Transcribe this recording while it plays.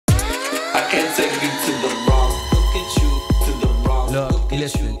Can't take me to the Bronx. Look at you to the Bronx. Look,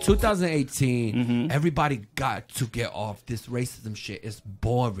 listen, 2018, everybody got to get off this racism shit. It's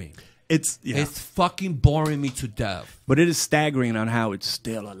boring. It's fucking boring me to death. But it is staggering on how it's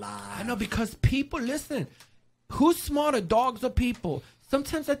still alive. I know, because people, listen, who's smarter, dogs or people?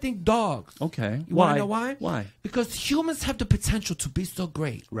 Sometimes I think dogs. Okay. You want to know why? Why? Because humans have the potential to be so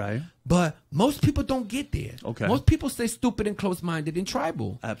great. Right. But most people don't get there. Okay. Most people stay stupid and close-minded and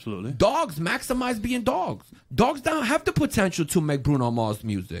tribal. Absolutely. Dogs maximize being dogs. Dogs don't have the potential to make Bruno Mars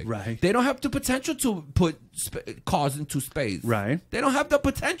music. Right. They don't have the potential to put cars into space. Right. They don't have the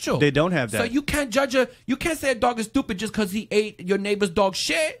potential. They don't have that. So you can't you can't say a dog is stupid just because he ate your neighbor's dog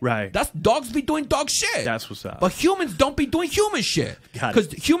shit. Right. That's dogs be doing dog shit. That's what's up. But humans don't be doing human shit.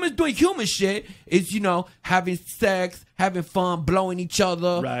 Because humans doing human shit is, having sex, having fun, blowing each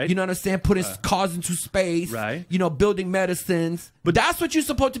other. Right. You know what I'm saying? Putting cars into space. Right. Building medicines. But that's what you're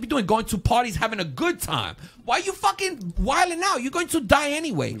supposed to be doing. Going to parties, having a good time. Why you fucking wilding out? You're going to die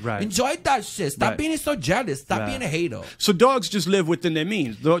anyway. Right. Enjoy that shit. Stop Right. being so jealous. Stop being a hater. So dogs just live within their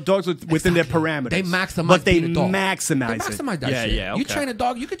means. Dogs within their parameters. They maximize. But they being a dog. maximize it. They maximize that yeah, shit. Yeah, okay. You train a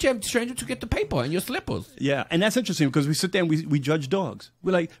dog, you can train you to get the paper and your slippers. Yeah, and that's interesting because we sit there and we judge dogs.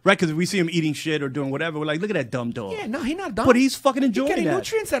 We're like, right, because we see him eating shit or doing whatever. We're like, look at that dumb dog. Yeah, no, he's not dumb. But he's fucking enjoying getting that.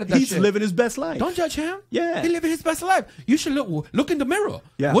 nutrients out of that He's shit. living his best life. Don't judge him. Yeah. He's living his best life. You should look in the mirror.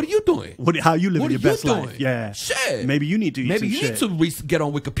 Yeah. What are you doing? How you living What your are you best life? doing? Yeah. Shit. Maybe you need to eat Maybe some you shit. need to get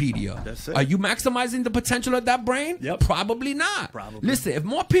on Wikipedia. That's it. Are you maximizing the potential of that brain? Yep. Probably not. Probably. Listen, if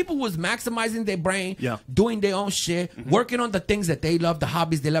more people was maximizing their brain, Yeah. doing their own shit, working on the things that they love, the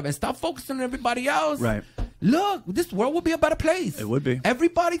hobbies they love, and stop focusing on everybody else. Right. Look, this world would be a better place. It would be.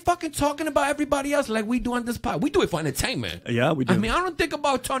 Everybody fucking talking about everybody else like we do on this pod. We do it for entertainment. Yeah, we do. I mean, I don't think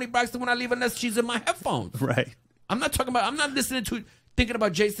about Toni Braxton when I leave unless she's in my headphones. Right. I'm not listening to, thinking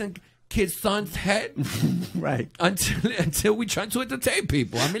about Jason Kidd's son's head. Right. Until we try to entertain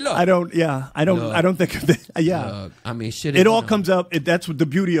people. I mean, look. I don't think of that. Yeah. Look, I mean, shit. It all comes up. That's what the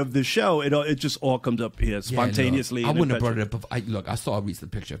beauty of the show. It just all comes up here Yeah, spontaneously. look, I wouldn't have brought it up. Look, I saw a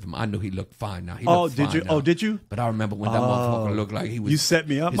recent picture of him. I knew he looked fine now. He looked did fine you? now. Oh, did you? But I remember when that motherfucker looked like he was. You set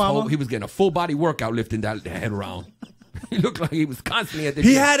me up, his mama. he was getting a full body workout lifting that head around. He looked like he was constantly at the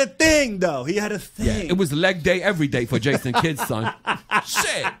He gym. had a thing, though. He had a thing. Yeah, it was leg day every day for Jason Kidd's son.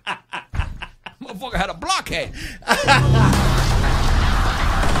 Shit. Motherfucker had a blockhead.